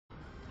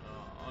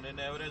in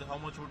average, how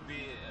much would be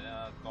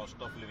cost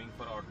of living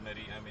for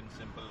ordinary? I mean,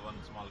 simple one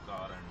small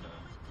car and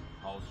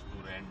house to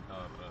rent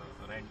or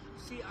rent.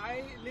 See,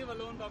 I live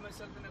alone by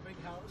myself in a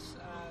big house.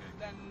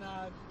 Then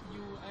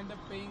you end up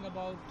paying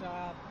about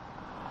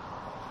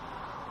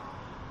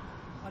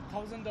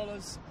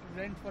 $1,000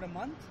 rent for a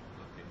month.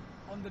 Okay.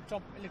 On the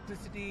top,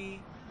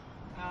 electricity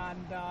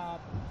and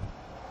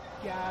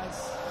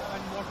gas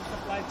and water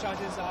supply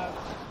charges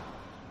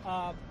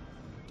are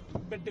a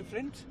bit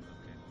different. Okay.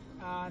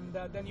 And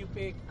then you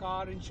pay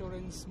car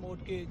insurance,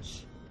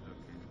 mortgage.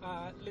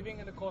 Okay. Living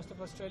in the coast of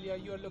Australia,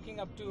 you are looking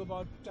up to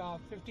about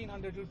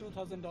 $1,500 to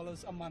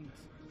 $2,000 a month.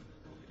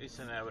 It's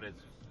an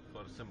average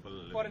for simple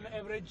living. For an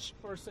average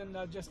person,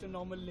 just a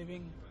normal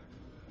living.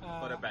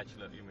 For a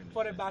bachelor, you mean?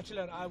 For a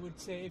bachelor, I would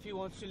say, if he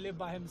wants to live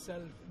by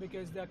himself,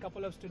 because there are a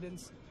couple of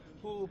students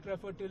who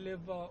prefer to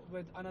live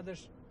with another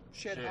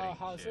shared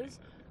houses,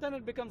 then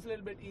it becomes a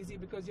little bit easy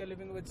because you're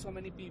living with so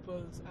many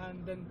people,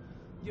 and then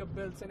your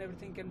bills and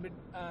everything can be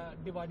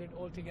divided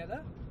all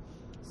together.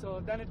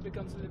 So then it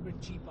becomes a little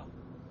bit cheaper.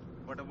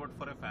 What about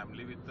for a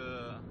family with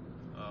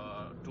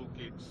 2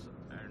 kids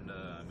and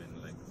I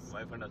mean like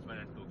wife and husband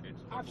and 2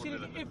 kids?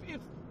 Absolutely.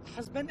 If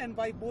husband and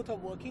wife both are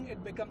working,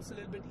 it becomes a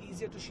little bit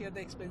easier to share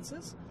the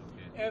expenses.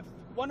 Okay. If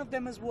one of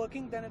them is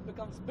working, then it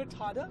becomes a bit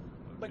harder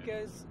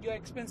because your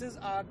expenses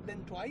are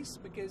then twice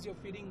because you're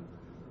feeding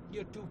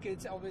your 2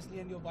 kids obviously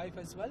and your wife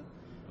as well.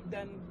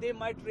 Then they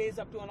might raise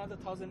up to another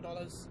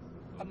 $1,000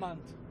 a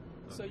month.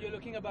 So you're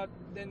looking about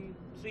then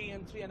 $3,000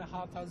 and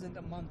 $3,500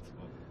 a month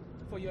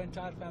for your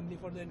entire family,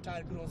 for the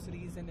entire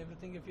groceries and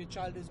everything. If your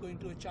child is going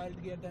to a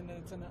childcare, then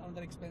it's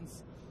another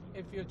expense.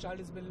 If your child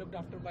has been looked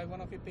after by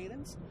one of your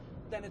parents,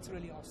 then it's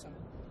really awesome.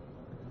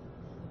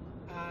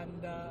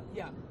 And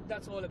yeah,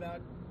 that's all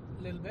about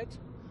a little bit.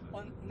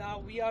 Now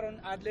we are on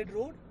Adelaide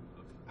Road,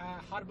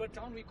 Harbour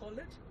Town we call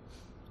it.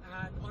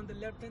 And on the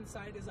left hand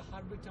side is a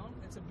Harbour Town.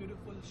 It's a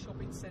beautiful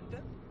shopping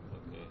center.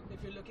 Okay.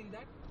 If you're looking at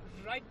that,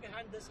 right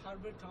behind this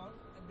Harbour Town,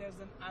 there's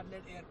an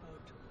Adelaide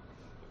Airport.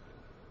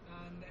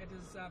 And it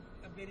is a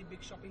very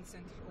big shopping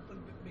center,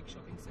 open big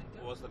shopping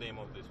center. What's the name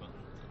of this one?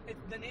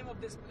 The name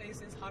of this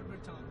place is Harbour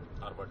Town.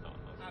 Harbour Town.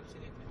 Okay.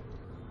 Absolutely.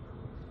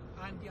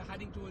 And you're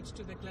heading towards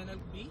to the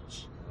Glenelg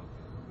Beach.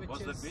 Okay.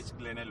 What's the beach?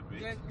 Glenelg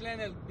Beach?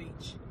 Glenelg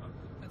Beach. Okay.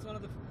 That's one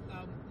of the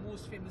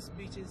most famous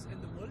beaches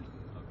in the world.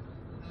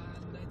 Okay.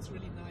 And it's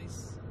really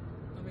nice.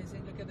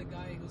 Amazing. Look at the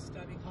guy who's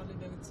driving Harly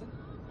Davidson.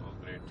 Oh,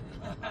 great.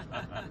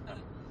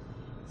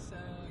 So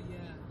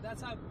yeah,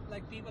 that's how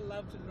like people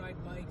love to ride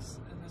bikes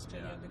in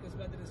Australia because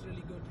weather is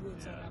really good.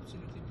 Roads are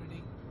absolutely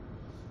pretty.